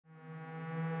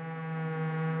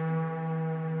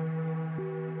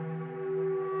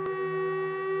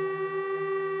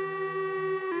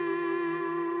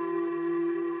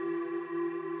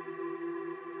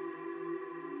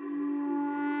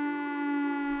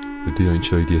The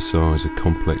DH-ADSR is a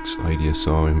complex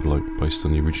ADSR envelope based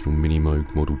on the original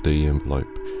Minimoog Model D envelope.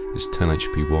 It's 10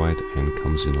 HP wide and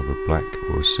comes in either a black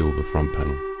or a silver front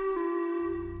panel.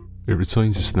 It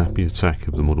retains the snappy attack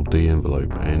of the Model D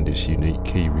envelope and its unique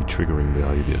key retriggering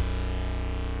behaviour,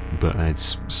 but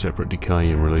adds separate decay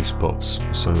and release pots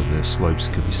so that their slopes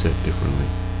can be set differently.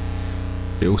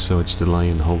 It also adds delay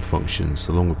and hold functions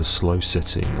along with a slow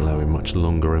setting allowing much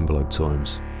longer envelope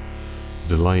times.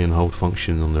 The delay and hold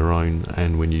function on their own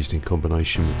and when used in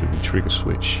combination with the Retrigger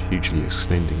switch hugely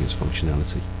extending its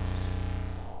functionality.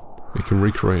 It can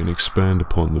recreate and expand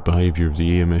upon the behaviour of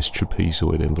the EMS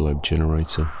trapezoid envelope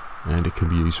generator, and it can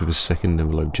be used with a second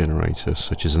envelope generator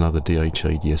such as another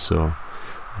DH-ADSR,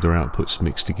 with their outputs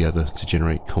mixed together to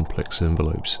generate complex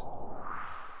envelopes.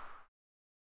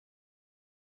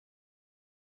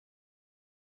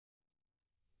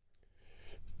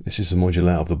 This is the module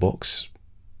out of the box,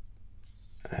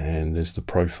 and there's the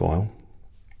profile,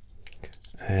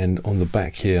 and on the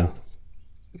back here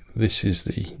this is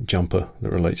the jumper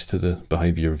that relates to the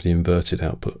behaviour of the inverted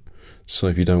output. So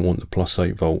if you don't want the plus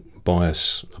 8 volt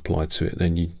bias applied to it,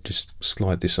 then you just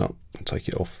slide this up and take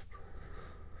it off.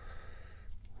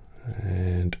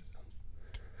 And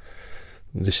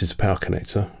this is the power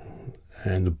connector,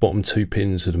 and the bottom 2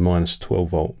 pins are the minus 12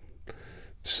 volt.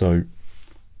 So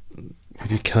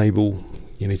with your cable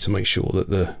you need to make sure that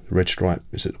the red stripe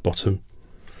is at the bottom,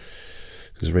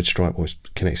 because the red stripe always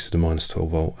connects to the minus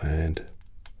 12 volt, and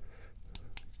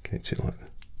connect it like that.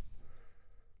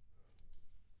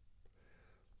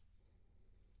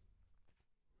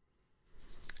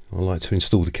 I like to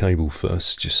install the cable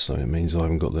first, just so it means I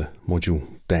haven't got the module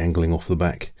dangling off the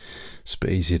back. It's a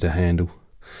bit easier to handle.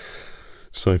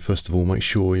 So first of all, make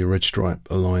sure your red stripe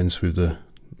aligns with the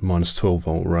minus 12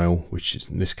 volt rail, which is,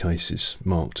 in this case is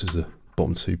marked as the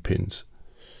bottom 2 pins.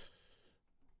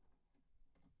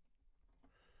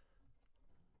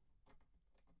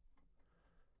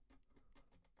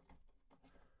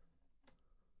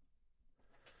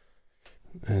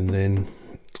 And then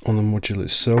on the module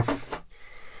itself,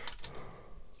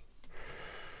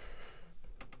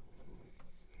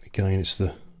 again it's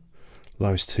the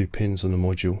lowest 2 pins on the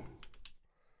module.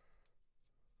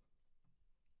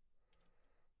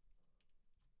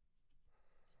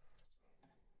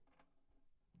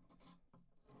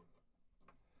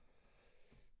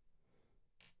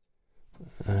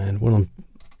 And when I'm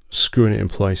screwing it in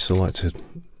place, I like to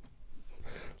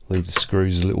leave the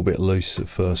screws a little bit loose at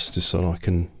first, just so I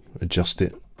can adjust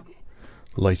it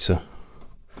later.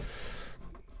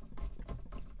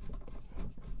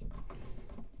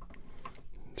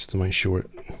 Just to make sure it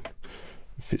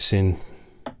fits in.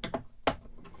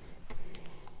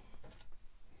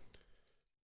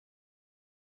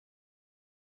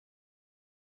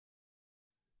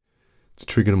 To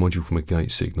trigger the module from a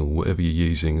gate signal, whatever you're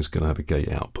using is going to have a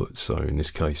gate output. So in this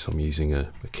case I'm using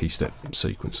a key step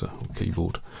sequencer or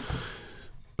keyboard,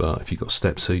 but if you've got a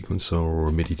step sequencer or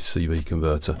a MIDI to CV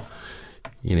converter,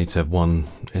 you need to have one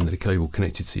end of the cable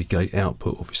connected to your gate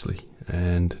output obviously,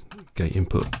 and gate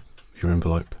input of your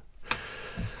envelope.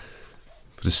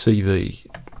 For the CV,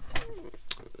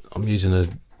 I'm using a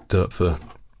DH-ADSR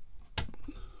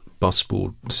bus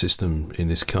board system in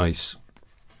this case.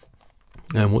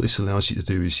 And what this allows you to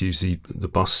do is use the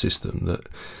bus system that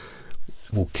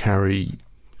will carry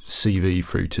CV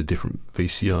through to different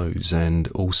VCOs, and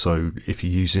also if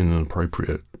you're using an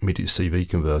appropriate MIDI to CV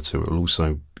converter, it will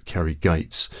also carry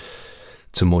gates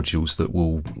to modules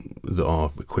that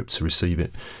are equipped to receive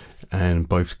it. And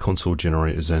both console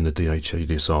generators and the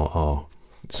DH-ADSR are.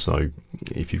 So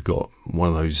if you've got one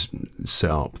of those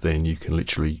set up, then you can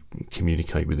literally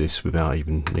communicate with this without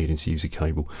even needing to use a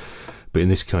cable. But in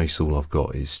this case, all I've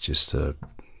got is just a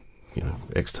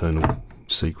external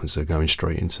sequencer going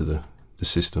straight into the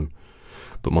system.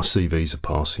 But my CVs are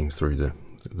passing through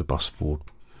the bus board.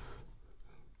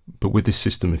 But with this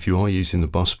system, if you are using the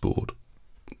bus board,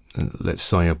 let's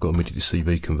say I've got a MIDI to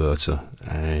CV converter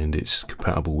and it's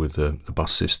compatible with the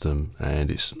bus system and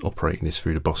it's operating this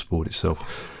through the bus board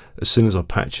itself, as soon as I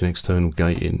patch an external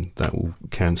gate in, that will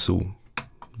cancel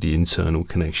the internal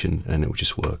connection and it will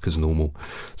just work as normal.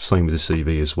 Same with the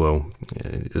CV as well.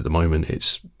 At the moment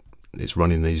it's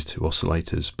running these 2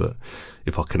 oscillators, but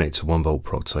if I connect a 1 volt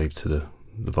prog tape to the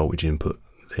voltage input,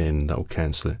 then that will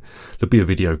cancel it. There'll be a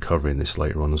video covering this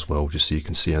later on as well, just so you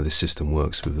can see how this system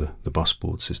works with the bus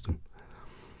board system.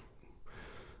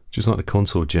 Just like the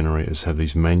console generators have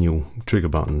these manual trigger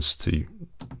buttons to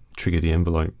trigger the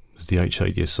envelope, the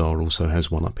DH-ADSR also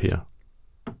has one up here.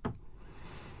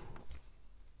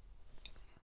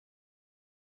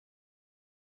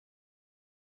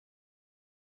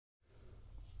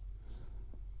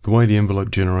 The way the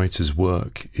envelope generators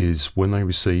work is when they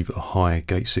receive a high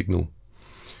gate signal,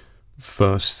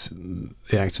 first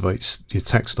it activates the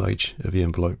attack stage of the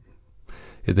envelope.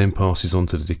 It then passes on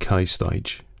to the decay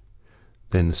stage,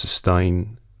 then the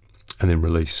sustain, and then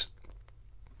release.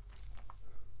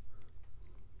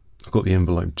 I've got the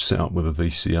envelope set up with a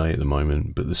VCA at the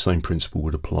moment, but the same principle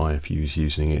would apply if you was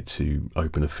using it to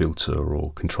open a filter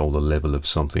or control the level of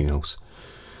something else.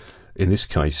 In this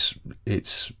case,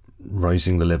 it's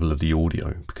raising the level of the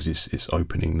audio because it's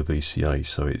opening the VCA.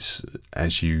 So it's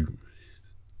as you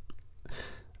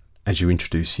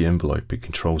introduce the envelope, it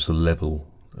controls the level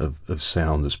of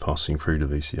sound that's passing through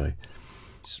the VCA.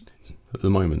 At the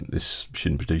moment, this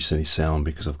shouldn't produce any sound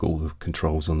because I've got all the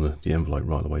controls on the envelope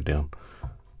right the way down.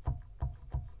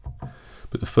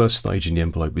 But the first stage in the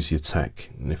envelope is the attack,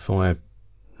 and if I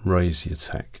raise the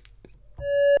attack,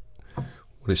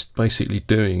 what it's basically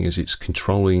doing is it's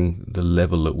controlling the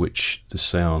level at which the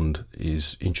sound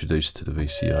is introduced to the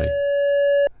VCA.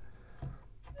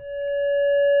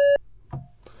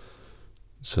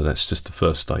 So that's just the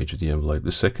first stage of the envelope.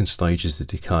 The second stage is the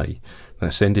decay.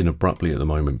 That's ending abruptly at the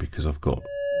moment because I've got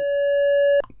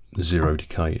 0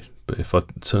 decay. But if I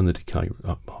turn the decay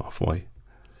up halfway,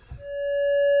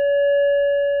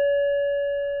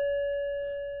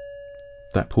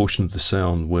 that portion of the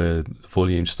sound where the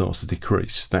volume starts to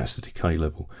decrease, that's the decay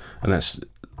level, and that's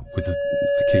with the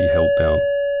key held down.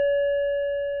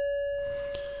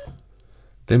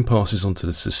 Then passes on to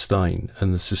the sustain,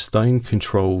 and the sustain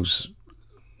controls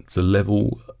the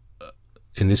level,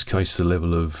 in this case the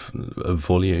level of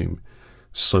volume,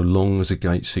 so long as a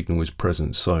gate signal is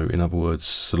present. So in other words,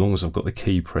 so long as I've got the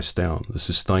key pressed down, the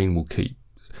sustain will keep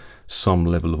some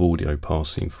level of audio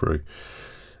passing through.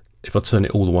 If I turn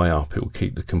it all the way up, it will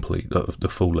keep the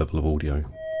full level of audio.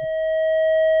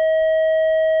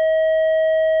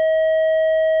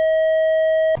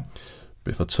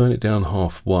 But if I turn it down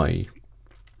halfway,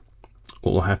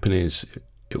 what will happen is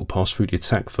it will pass through the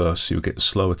attack first, so you'll get the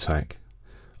slow attack.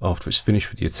 After it's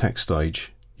finished with the attack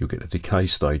stage, you'll get the decay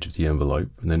stage of the envelope,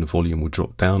 and then the volume will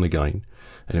drop down again,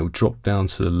 and it will drop down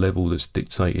to the level that's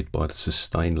dictated by the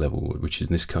sustain level, which in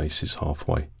this case is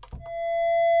halfway.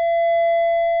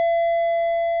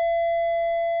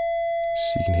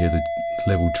 So you can hear the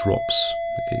level drops,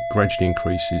 it gradually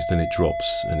increases, then it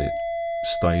drops, and it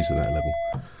stays at that level.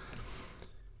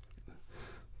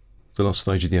 The last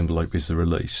stage of the envelope is the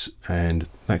release, and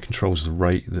that controls the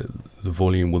rate that the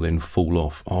volume will then fall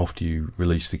off after you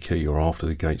release the key or after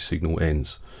the gate signal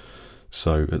ends.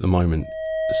 So at the moment,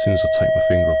 as soon as I take my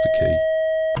finger off the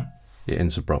key, it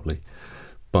ends abruptly.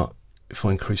 But if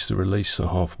I increase the release to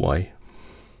halfway,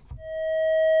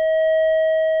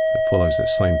 it follows that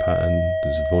same pattern.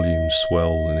 There's a volume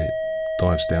swell and it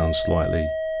dives down slightly.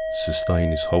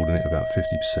 Sustain is holding it about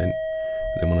 50%, and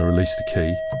then when I release the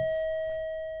key,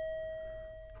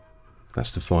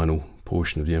 that's the final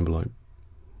portion of the envelope.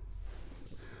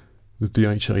 The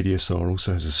DH-ADSR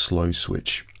also has a slow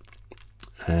switch,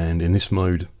 and in this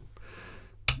mode,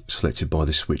 selected by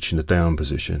the switch in the down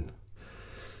position,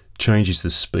 changes the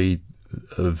speed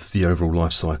of the overall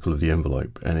life cycle of the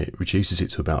envelope, and it reduces it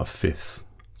to about 1/5,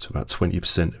 to about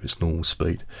 20% of its normal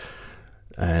speed,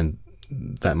 and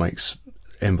that makes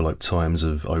envelope times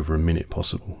of over a minute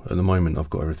possible. At the moment I've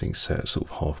got everything set sort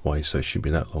of halfway, so it shouldn't be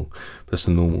that long, but that's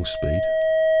the normal speed.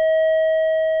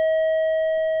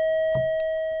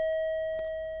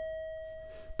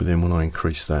 But then when I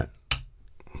increase that,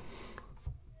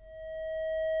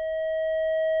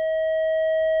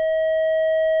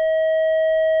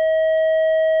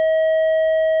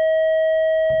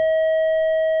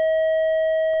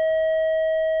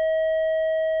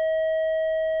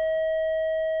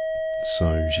 so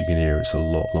as you can hear, it's a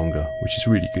lot longer, which is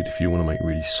really good if you want to make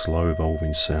really slow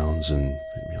evolving sounds and,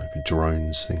 you know, for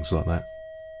drones, things like that.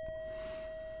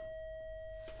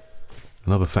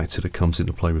 Another factor that comes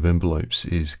into play with envelopes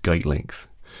is gate length.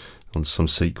 On some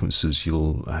sequencers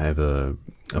you'll have a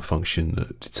function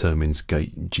that determines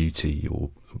gate duty,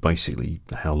 or basically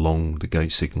how long the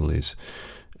gate signal is,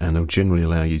 and they'll generally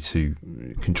allow you to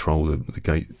control the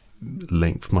gate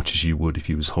length much as you would if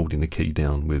you was holding the key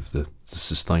down with the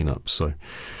sustain up. So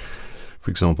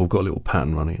for example, I've got a little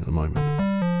pattern running at the moment.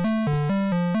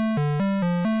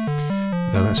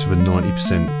 Now that's with a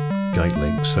 90% gate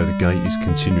length, so the gate is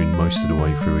continuing most of the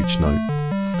way through each note.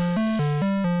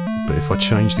 But if I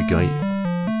change the gate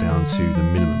down to the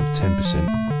minimum of 10%,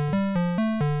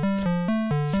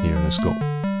 you can hear it has got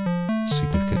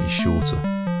significantly shorter,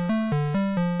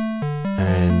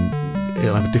 and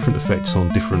it'll have a different effects on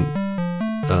different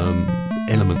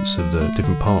elements of the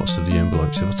different parts of the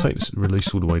envelope. So if I take this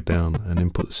release all the way down and then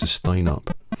put the sustain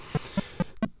up,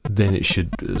 then it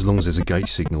should, as long as there's a gate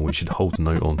signal, it should hold the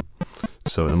note on.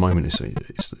 So at the moment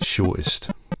it's the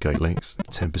shortest gate length,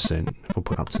 10%. If I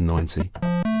put up to 90,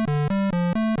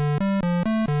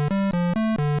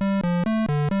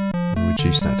 and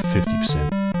reduce that to 50%.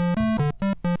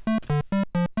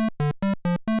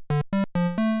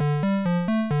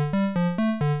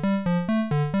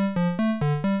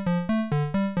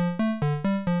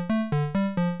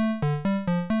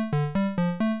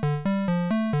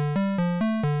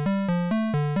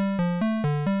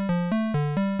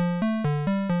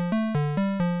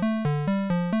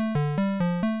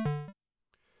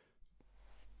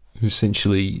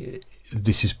 Essentially,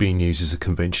 this is being used as a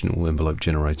conventional envelope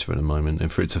generator at the moment,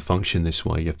 and for it to function this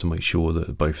way you have to make sure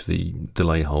that both the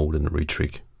delay hold and the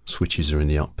retrig switches are in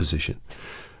the up position.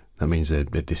 That means they're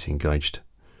disengaged.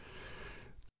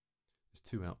 There's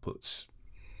two outputs.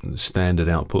 The standard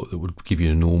output that would give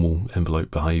you a normal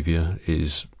envelope behaviour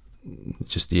is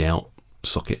just the out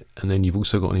socket, and then you've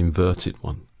also got an inverted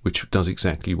one which does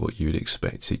exactly what you would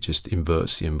expect. It just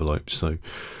inverts the envelope. So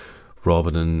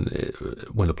rather than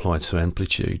when applied to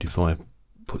amplitude, if I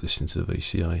put this into the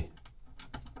VCA,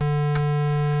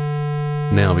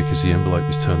 now because the envelope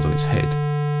is turned on its head,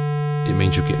 it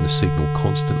means you're getting a signal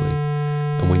constantly,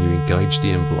 and when you engage the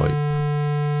envelope,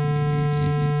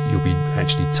 you'll be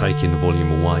actually taking the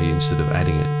volume away instead of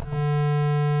adding it.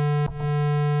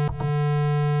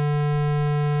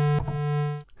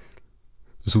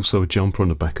 There's also a jumper on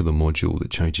the back of the module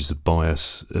that changes the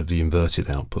bias of the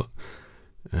inverted output,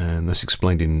 and that's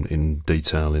explained in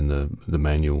detail in the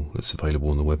manual that's available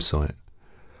on the website.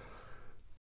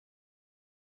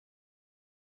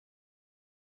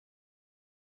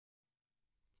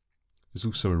 There's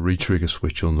also a retrigger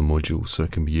switch on the module, so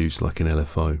it can be used like an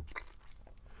LFO.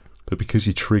 But because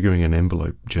you're triggering an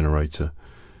envelope generator,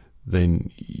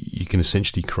 then you can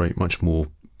essentially create much more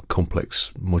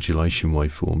complex modulation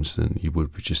waveforms than you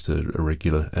would with just a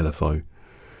regular LFO.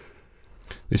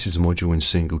 This is a module in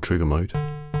single trigger mode.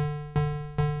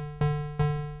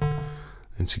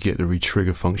 And to get the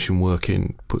retrigger function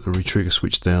working, put the retrigger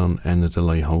switch down and the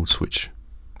delay hold switch.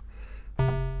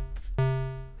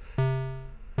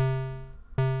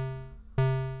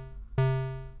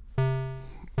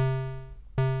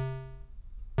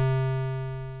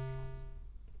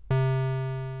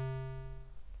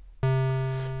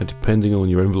 And depending on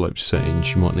your envelope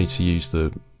settings, you might need to use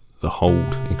the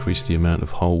hold, increase the amount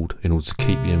of hold in order to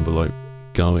keep the envelope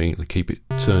going, to keep it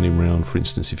turning round. For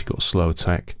instance, if you've got a slow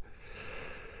attack,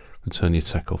 and turn the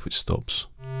attack off, it stops.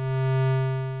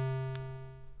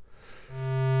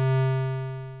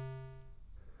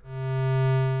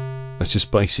 That's just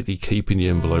basically keeping the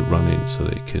envelope running so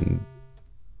that it can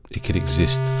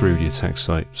exist through the attack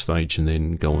stage and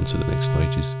then go on to the next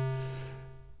stages.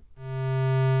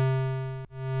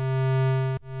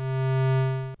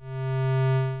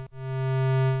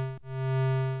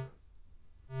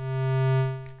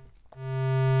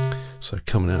 So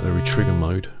coming out of the retrigger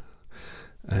mode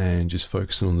and just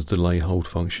focusing on the delay hold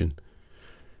function.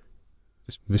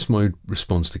 This mode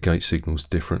responds to gate signals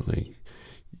differently.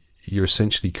 You're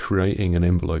essentially creating an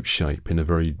envelope shape in a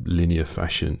very linear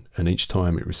fashion, and each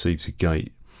time it receives a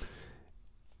gate,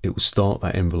 it will start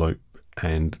that envelope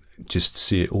and just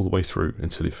see it all the way through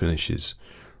until it finishes,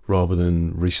 rather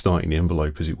than restarting the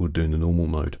envelope as it would do in the normal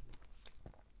mode.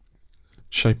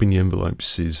 Shaping the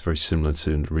envelopes is very similar to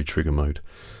the retrigger mode.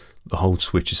 The hold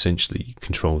switch essentially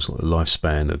controls the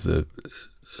lifespan of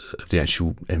the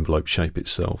actual envelope shape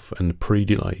itself, and the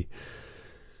pre-delay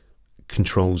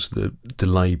controls the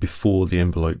delay before the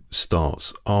envelope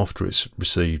starts after it's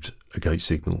received a gate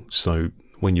signal. So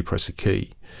when you press a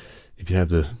key, if you have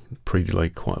the pre-delay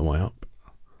quite a way up,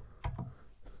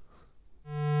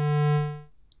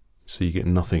 so you get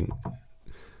nothing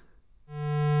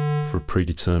for a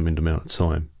predetermined amount of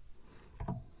time.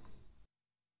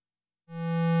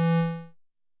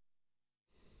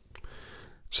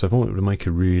 So if I wanted to make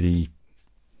a really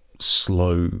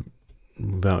slow,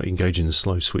 without engaging the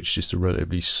slow switch, just a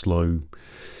relatively slow,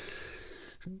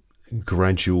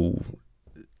 gradual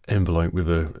envelope with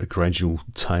a gradual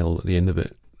tail at the end of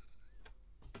it,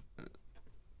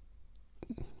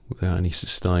 without any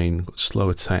sustain, got slow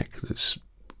attack that's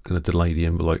going to delay the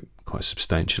envelope quite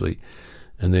substantially,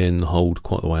 and then hold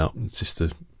quite the way up just to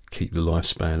keep the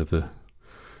lifespan of to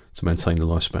maintain the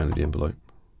lifespan of the envelope.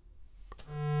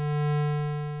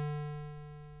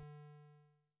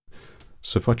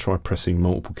 So if I try pressing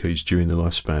multiple keys during the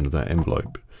lifespan of that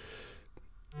envelope,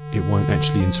 it won't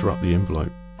actually interrupt the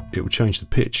envelope. It will change the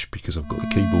pitch because I've got the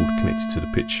keyboard connected to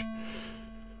the pitch,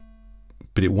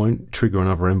 but it won't trigger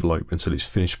another envelope until it's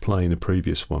finished playing the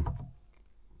previous one.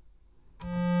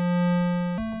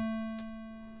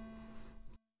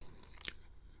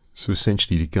 So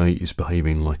essentially the gate is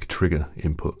behaving like a trigger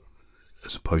input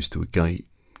as opposed to a gate,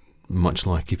 much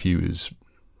like if you was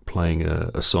playing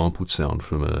a sampled sound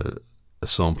from a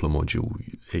sampler module.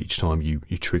 Each time you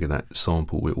trigger that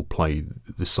sample, it will play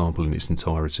the sample in its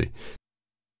entirety.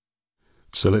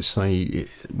 So let's say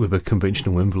with a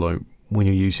conventional envelope, when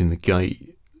you're using the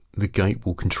gate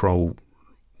will control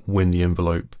when the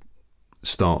envelope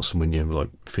starts and when the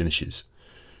envelope finishes.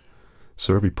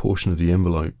 So every portion of the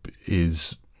envelope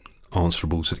is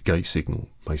answerable to the gate signal.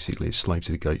 Basically, it's slave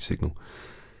to the gate signal.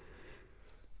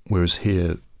 Whereas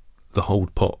here, the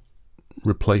hold pot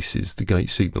replaces the gate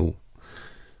signal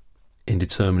in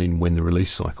determining when the release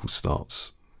cycle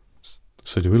starts.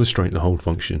 So to illustrate the hold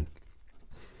function,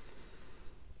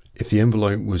 if the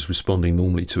envelope was responding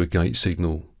normally to a gate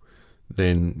signal,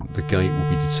 then the gate will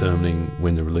be determining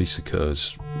when the release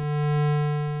occurs,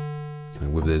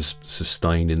 whether there's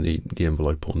sustain in the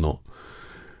envelope or not.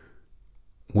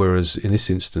 Whereas in this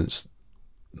instance,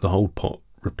 the hold pot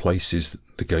replaces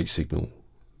the gate signal.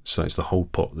 So it's the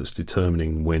hold pot that's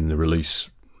determining when the release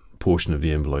portion of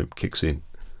the envelope kicks in.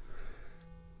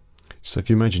 So if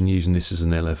you imagine using this as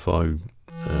an LFO,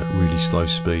 really slow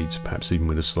speeds, perhaps even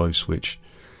with a slow switch,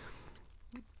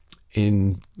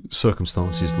 in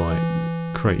circumstances like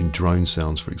creating drone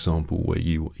sounds, for example, where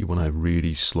you want to have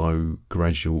really slow,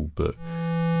 gradual, but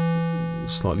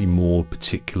slightly more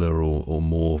particular or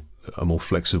a more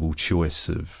flexible choice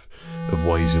of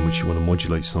ways in which you want to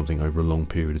modulate something over a long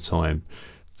period of time,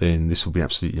 then this will be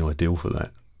absolutely ideal for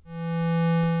that.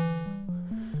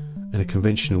 In a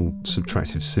conventional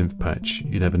subtractive synth patch,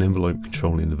 you'd have an envelope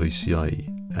controlling the VCA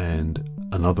and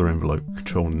another envelope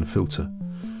controlling the filter.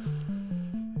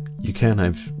 You can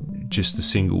have just a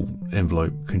single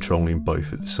envelope controlling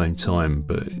both at the same time,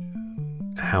 but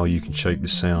how you can shape the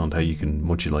sound, how you can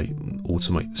modulate and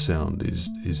automate the sound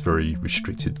is very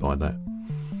restricted by that.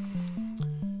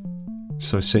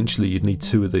 So essentially you'd need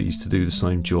two of these to do the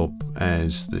same job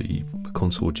as the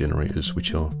contour generators,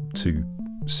 which are two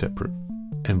separate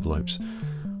envelopes.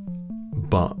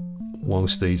 But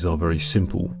whilst these are very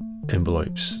simple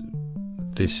envelopes,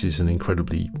 this is an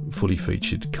incredibly fully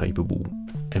featured, capable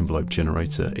envelope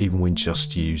generator, even when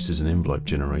just used as an envelope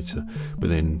generator, but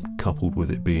then coupled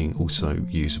with it being also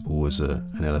usable as an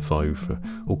LFO for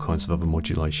all kinds of other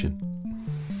modulation.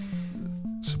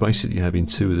 So basically having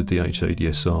two of the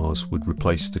DH-ADSRs would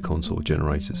replace the contour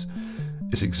generators.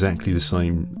 It's exactly the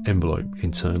same envelope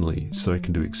internally, so it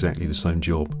can do exactly the same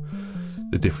job.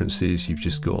 The difference is you've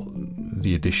just got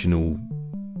the additional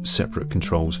separate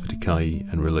controls for decay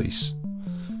and release,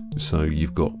 so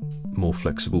you've got more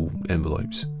flexible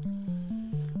envelopes.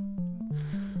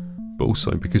 But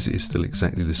also, because it is still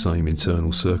exactly the same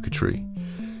internal circuitry,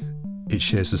 it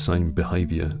shares the same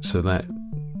behaviour, so that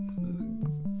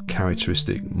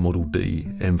characteristic Model D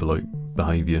envelope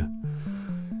behaviour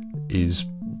is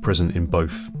present in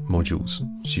both modules,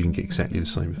 so you can get exactly the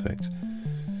same effect.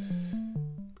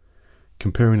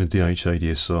 Comparing the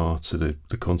DH-ADSR to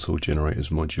the contour generators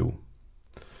module,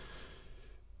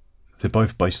 they're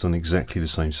both based on exactly the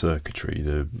same circuitry,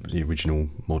 the original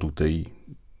Model D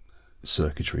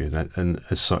circuitry, and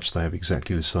as such they have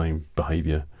exactly the same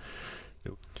behaviour.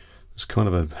 It's kind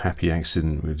of a happy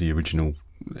accident with the original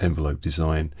envelope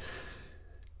design,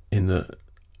 in that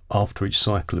after each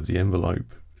cycle of the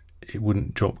envelope it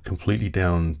wouldn't drop completely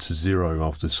down to zero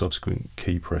after subsequent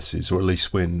key presses, or at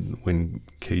least when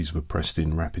keys were pressed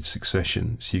in rapid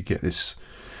succession. So you get this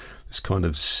kind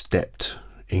of stepped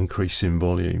increase in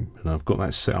volume, and I've got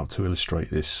that set up to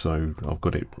illustrate this. So I've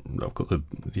got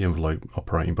the envelope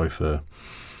operating both a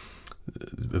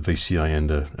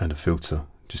VCA and a filter,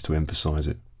 just to emphasize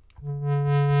it.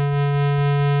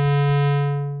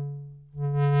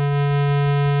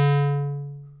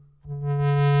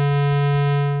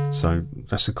 So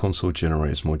that's the contour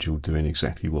generators module doing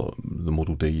exactly what the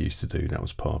Model D used to do. That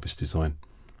was part of its design.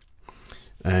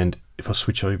 And if I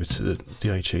switch over to the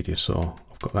DH-ADSR,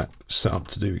 I've got that set up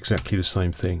to do exactly the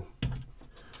same thing,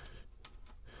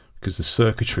 because the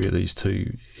circuitry of these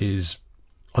two is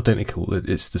identical.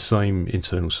 It's the same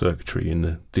internal circuitry in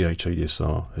the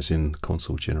DH-ADSR as in the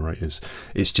contour generators.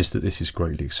 It's just that this is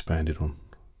greatly expanded on.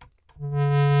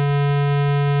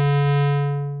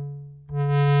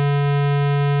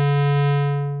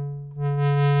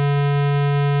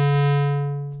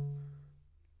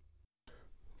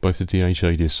 Both the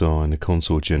DH-ADSR and the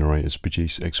contour generators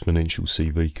produce exponential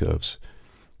CV curves,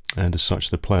 and as such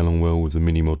they play along well with the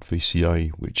Minimoog VCA,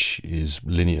 which is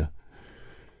linear.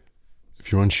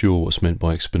 If you're unsure what's meant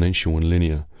by exponential and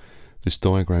linear, this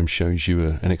diagram shows you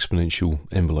an exponential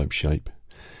envelope shape,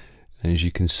 and as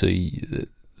you can see,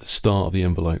 the the start of the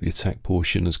envelope, the attack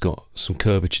portion, has got some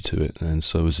curvature to it, and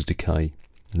so has a decay.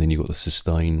 And then you've got the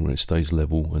sustain where it stays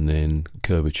level, and then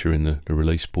curvature in the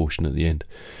release portion at the end.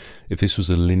 If this was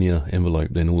a linear envelope,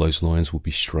 then all those lines would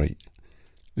be straight.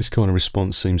 This kind of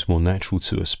response seems more natural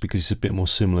to us because it's a bit more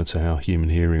similar to how human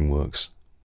hearing works.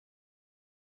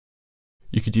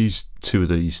 You could use two of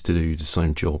these to do the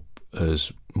same job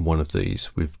as one of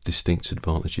these with distinct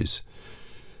advantages.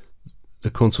 The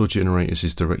contour generators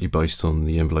is directly based on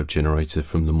the envelope generator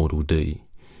from the Model D,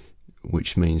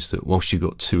 which means that whilst you've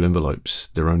got two envelopes,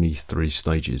 there are only 3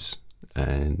 stages,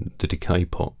 and the decay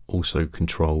pot also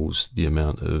controls the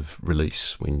amount of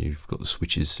release when you've got the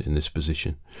switches in this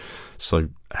position. So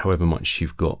however much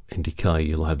you've got in decay,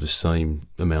 you'll have the same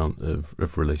amount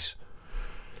of release.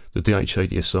 The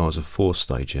DH-ADSR is a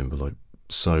 4-stage envelope,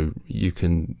 so you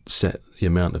can set the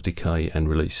amount of decay and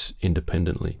release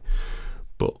independently.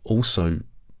 But also,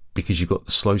 because you've got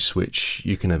the slow switch,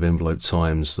 you can have envelope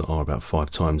times that are about 5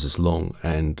 times as long,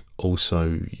 and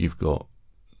also you've got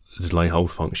the delay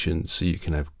hold function, so you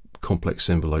can have complex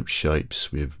envelope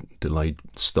shapes with delayed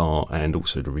start, and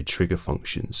also the retrigger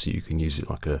function, so you can use it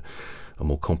like a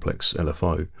more complex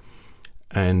LFO.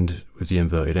 And with the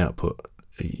inverted output,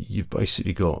 you've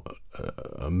basically got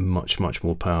a much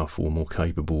more powerful, more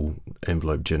capable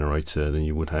envelope generator than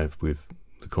you would have with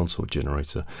the console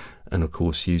generator. And of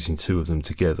course, using 2 of them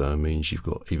together means you've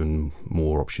got even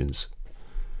more options.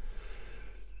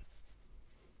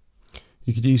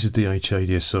 You could use the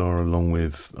DH-ADSR along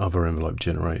with other envelope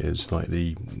generators like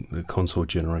the console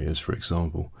generators, for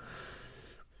example,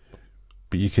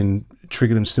 but you can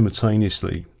trigger them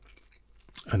simultaneously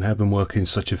and have them work in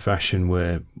such a fashion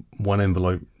where one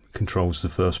envelope controls the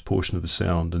first portion of the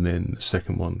sound, and then the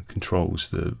second one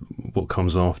controls what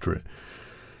comes after it.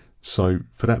 So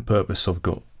for that purpose, I've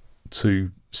got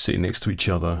 2 sitting next to each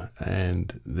other,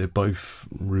 and they're both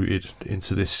routed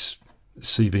into this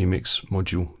CV mix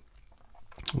module,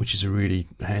 which is a really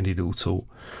handy little tool.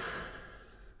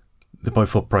 They're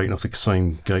both operating off the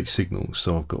same gate signal,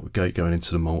 so I've got a gate going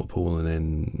into the multiple and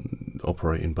then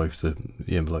operating both the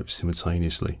envelopes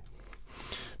simultaneously.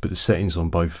 But the settings on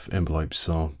both envelopes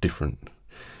are different,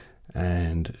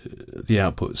 and the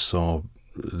outputs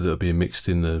that are being mixed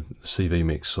in the CV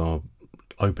mix are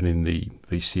opening the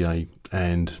VCA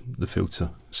and the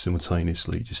filter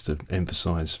simultaneously, just to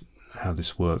emphasize how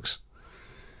this works.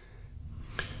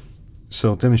 So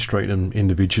I'll demonstrate them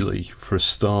individually. For a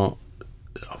start,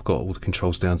 I've got all the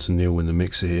controls down to nil in the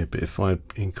mixer here, but if I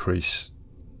increase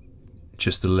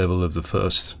just the level of the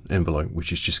first envelope,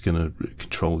 which is just going to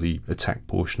control the attack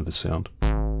portion of the sound,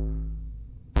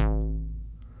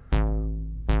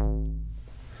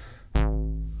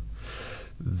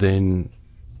 then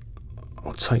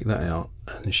I'll take that out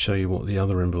and show you what the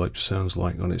other envelope sounds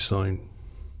like on its own.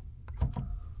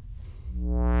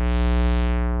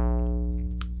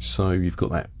 So you've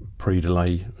got that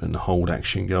pre-delay and hold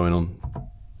action going on.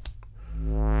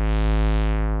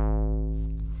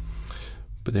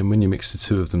 But then when you mix the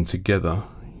 2 of them together,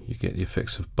 you get the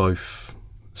effects of both,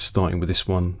 starting with this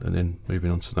one and then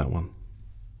moving on to that one.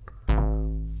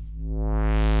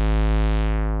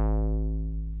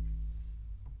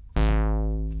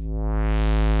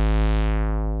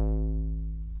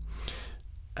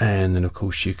 And then of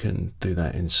course you can do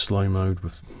that in slow mode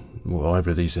with either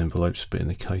of these envelopes, but in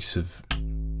the case of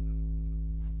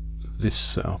this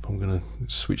setup, I'm going to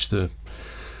switch the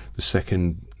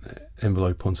second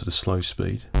envelope onto the slow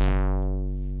speed.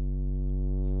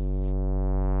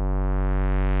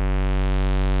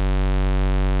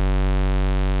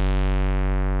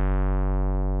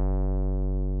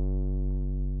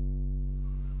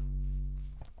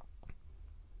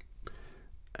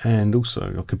 And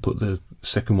also I could put the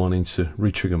second one into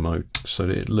retrigger mode so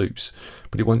that it loops,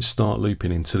 but it won't start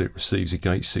looping until it receives a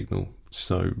gate signal.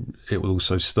 So it will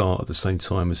also start at the same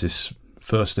time as this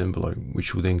first envelope,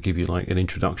 which will then give you like an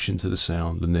introduction to the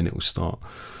sound, and then it will start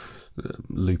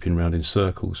looping around in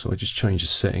circles. So I just change the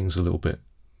settings a little bit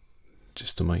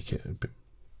just to make it a bit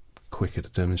quicker to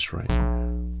demonstrate.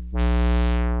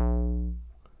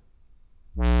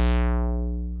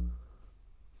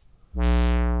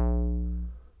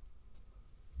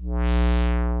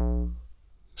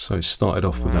 So it started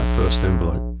off with that first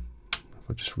envelope. If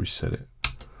I just reset it.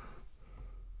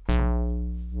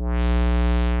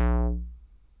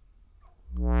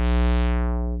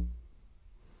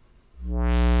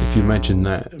 If you imagine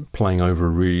that playing over a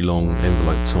really long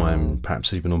envelope time,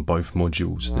 perhaps even on both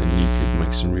modules, then you could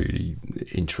make some really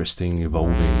interesting,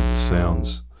 evolving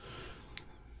sounds.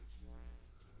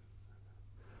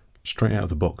 Straight out of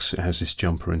the box, it has this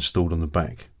jumper installed on the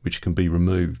back, which can be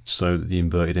removed so that the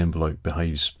inverted envelope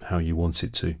behaves how you want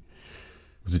it to.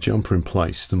 With the jumper in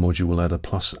place, the module will add a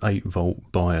 +8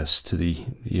 volt bias to the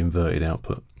inverted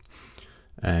output,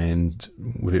 and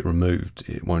with it removed,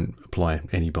 it won't apply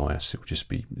any bias, it will just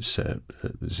be set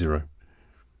at 0.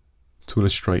 To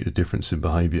illustrate the difference in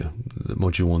behaviour, the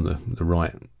module on the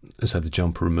right has had the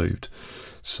jumper removed,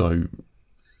 so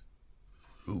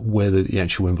where the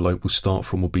actual envelope will start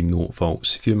from will be 0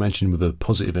 volts. If you imagine with a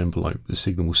positive envelope, the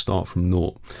signal will start from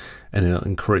 0 and then it'll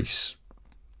increase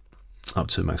up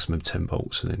to a maximum of 10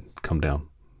 volts and then come down.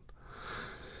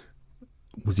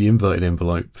 With the inverted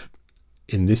envelope,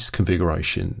 in this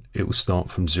configuration, it will start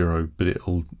from 0, but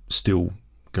it'll still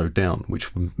go down,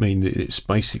 which would mean that it's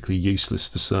basically useless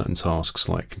for certain tasks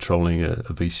like controlling a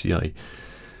VCA.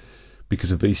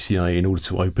 Because a VCA, in order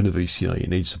to open a VCA, it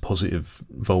needs a positive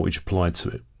voltage applied to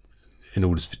it in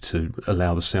order to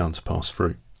allow the sound to pass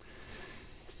through.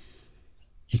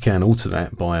 You can alter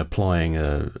that by applying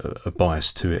a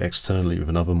bias to it externally with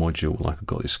another module, like I've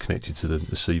got this connected to the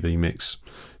CV mix.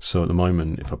 So at the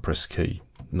moment, if I press the key,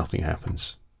 nothing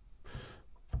happens.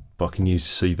 But I can use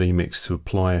the CV mix to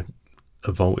apply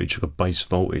a voltage, a base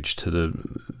voltage, to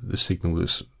the signal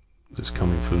that's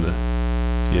coming from the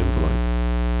envelope.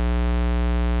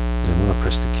 And when I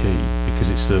press the key, because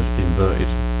it's the inverted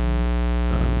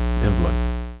envelope,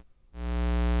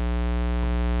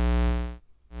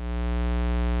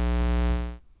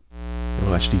 it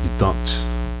will actually deduct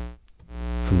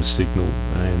from the signal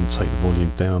and take the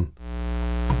volume down.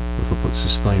 If I put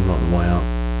sustain right the way up,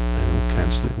 and it will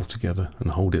cancel it all together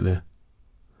and hold it there.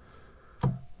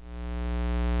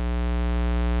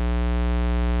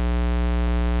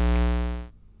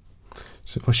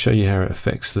 So if I show you how it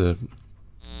affects the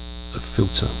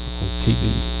filter, I'll keep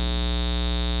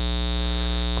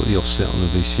got the offset on the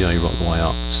VCA right the way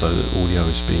up so that audio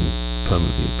is being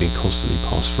constantly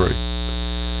passed through,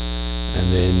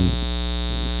 and then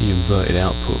the inverted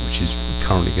output, which is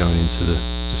currently going into the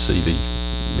CV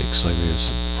mix over here,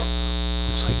 so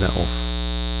I'll take that off,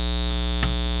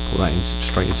 put that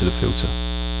straight into the filter,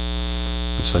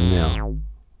 and so now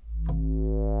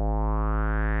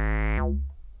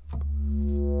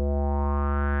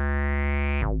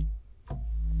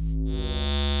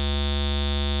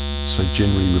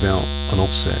generally without an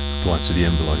offset applied to the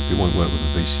envelope, it won't work with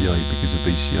a VCA, because a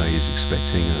VCA is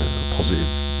expecting a positive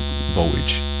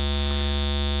voltage.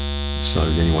 So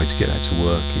the only way to get that to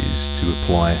work is to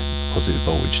apply a positive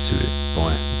voltage to it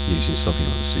by using something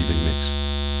like the CV mix.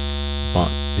 But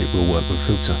it will work with a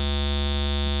filter,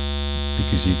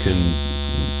 because you can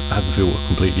have the filter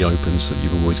completely open so that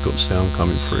you've always got sound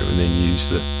coming through, and then use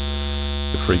the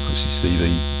frequency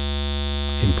CV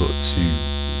input to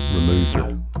remove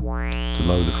to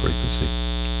lower the frequency.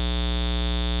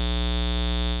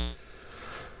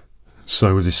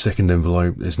 So with this second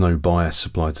envelope, there's no bias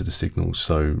applied to the signal,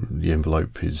 so the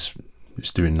envelope is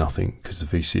doing nothing because the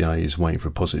VCA is waiting for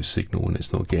a positive signal and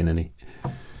it's not getting any.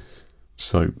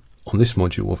 So on this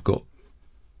module, I've got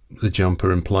the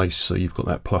jumper in place, so you've got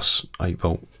that +8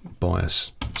 volt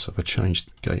bias. So if I change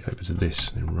the gate over to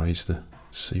this and raise the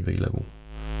CV level,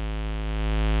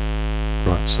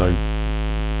 right, so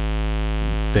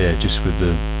there, just with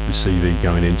the CV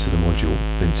going into the module,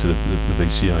 into the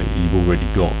VCA, you've already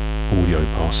got audio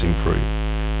passing through,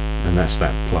 and that's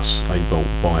that +8 volt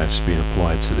bias being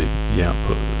applied to the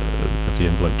output of the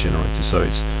envelope generator. So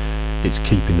it's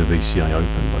keeping the VCA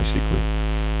open basically,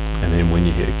 and then when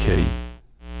you hit a key,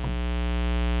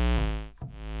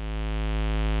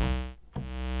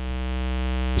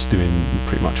 it's doing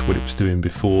pretty much what it was doing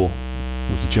before,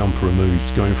 with the jumper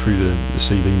removed, going through the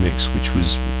CV mix, which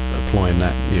was applying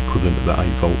the equivalent of that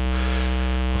 8 volt.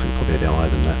 I think probably a bit higher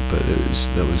than that, but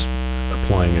that was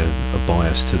applying a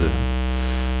bias to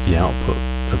the output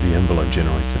of the envelope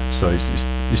generator. So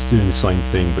it's doing the same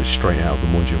thing but straight out of the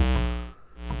module.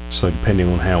 So depending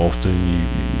on how often you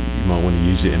might want to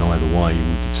use it in either way, you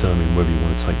will determine whether you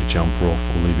want to take the jumper off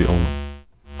or leave it on.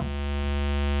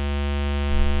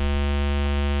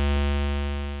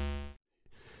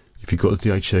 If you've got the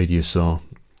DH-ADSR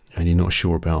and you're not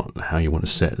sure about how you want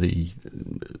to set the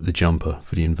jumper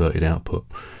for the inverted output,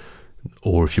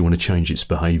 or if you want to change its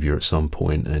behaviour at some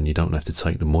point and you don't have to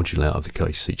take the module out of the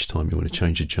case each time you want to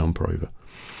change the jumper over,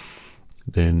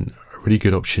 then a really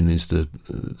good option is the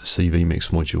CV mix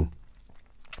module,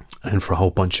 and for a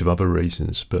whole bunch of other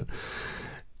reasons. But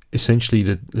essentially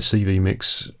the CV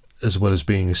mix, as well as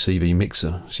being a CV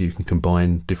mixer, so you can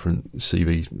combine different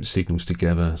CV signals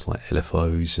together, like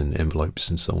LFOs and envelopes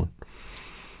and so on,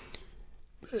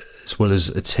 as well as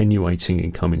attenuating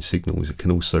incoming signals, it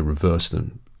can also reverse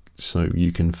them. so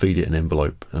you can feed it an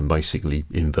envelope and basically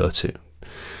invert it.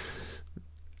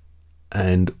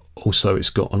 And also it's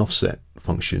got an offset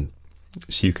function,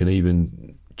 so you can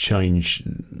even change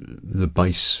the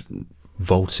base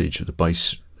voltage, the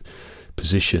base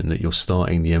position that you're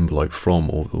starting the envelope from,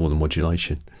 or the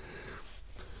modulation.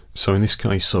 So in this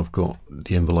case I've got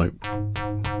the envelope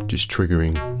just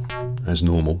triggering as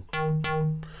normal,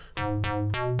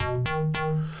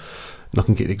 and I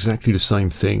can get exactly the same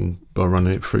thing by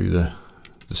running it through the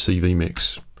CV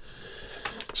mix.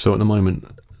 So at the moment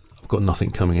I've got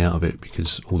nothing coming out of it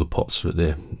because all the pots are at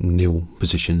their nil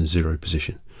position and 0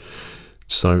 position.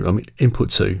 So I'm input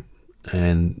 2,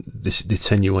 and this the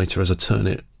attenuator, as I turn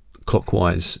it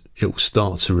clockwise, it will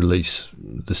start to release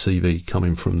the CV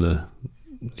coming from the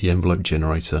envelope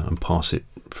generator and pass it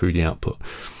through the output.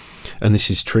 And this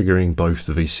is triggering both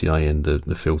the VCA and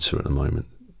the filter at the moment.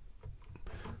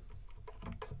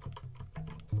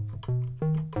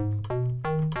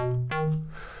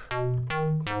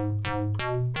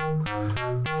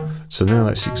 So now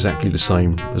that's exactly the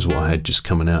same as what I had just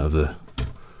coming out of the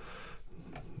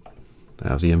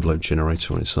envelope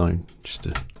generator on its own. Just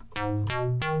to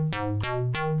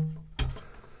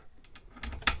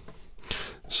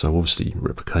So obviously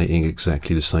replicating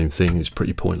exactly the same thing is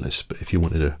pretty pointless, but if you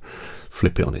wanted to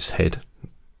flip it on its head,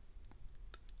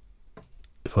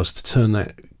 if I was to turn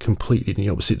that completely in the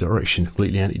opposite direction,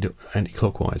 completely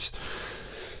anti-clockwise,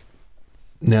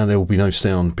 now there will be no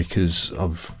sound because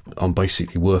I'm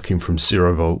basically working from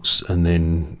 0 volts and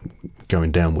then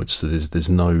going downwards. So there's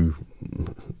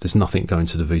nothing going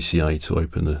to the VCA to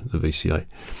open the VCA,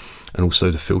 and also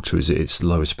the filter is at its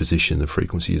lowest position. The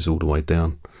frequency is all the way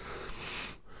down.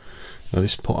 Now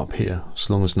this pot up here, as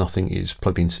long as nothing is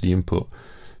plugged into the input,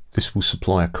 this will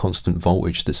supply a constant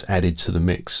voltage that's added to the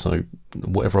mix. So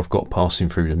whatever I've got passing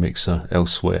through the mixer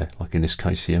elsewhere, like in this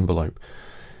case the envelope,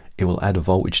 it will add a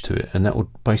voltage to it, and that would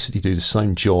basically do the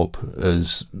same job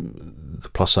as the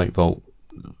 +8 volt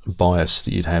bias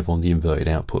that you'd have on the inverted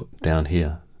output down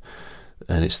here.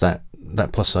 And it's that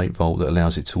 +8 volt that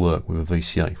allows it to work with a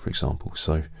VCA, for example.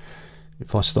 So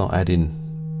if I start adding,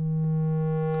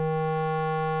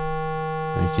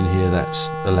 and you can hear that's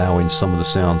allowing some of the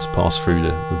sounds to pass through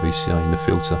the VCA and the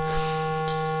filter.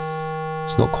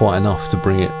 It's not quite enough to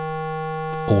bring it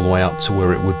all the way up to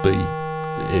where it would be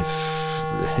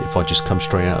if I just come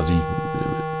straight out of the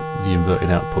inverted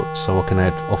output. So I can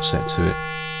add offset to it,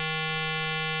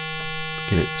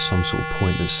 get it to some sort of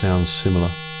point that sounds similar.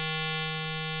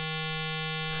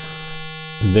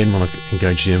 And then when I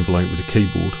engage the envelope with the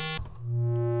keyboard,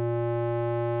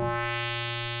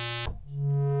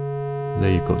 there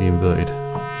you've got the inverted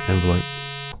envelope.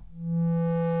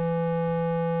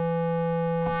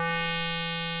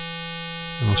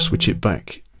 And I'll switch it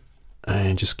back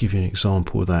and just give you an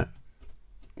example of that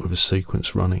with a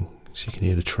sequence running, so you can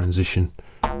hear the transition.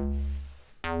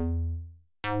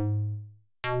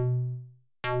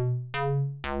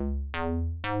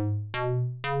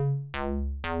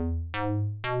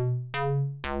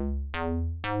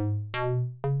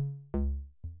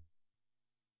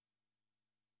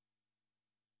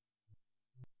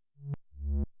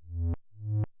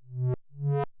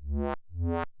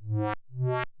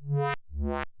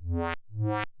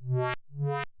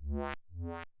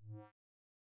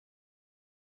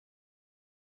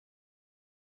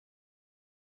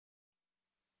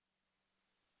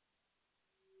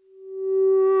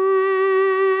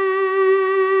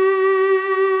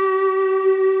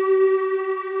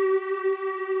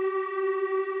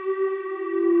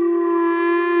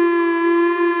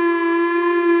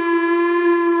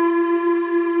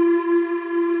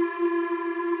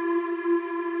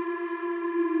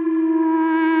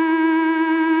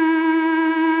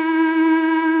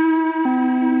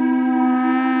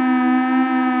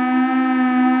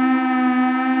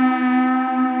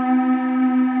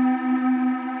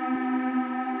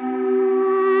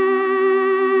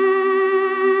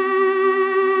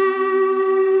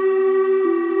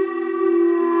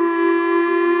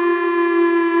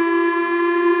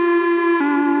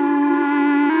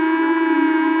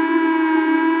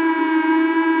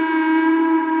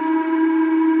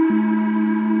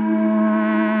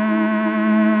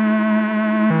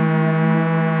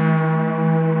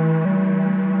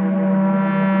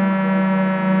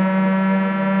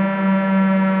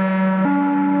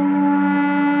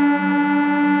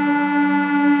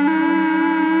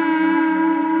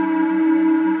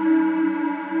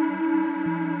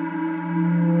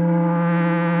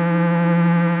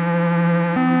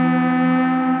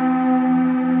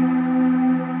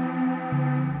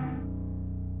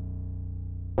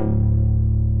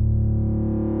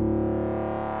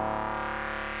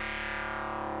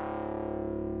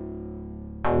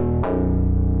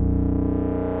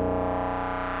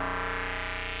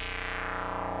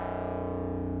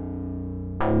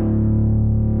 you.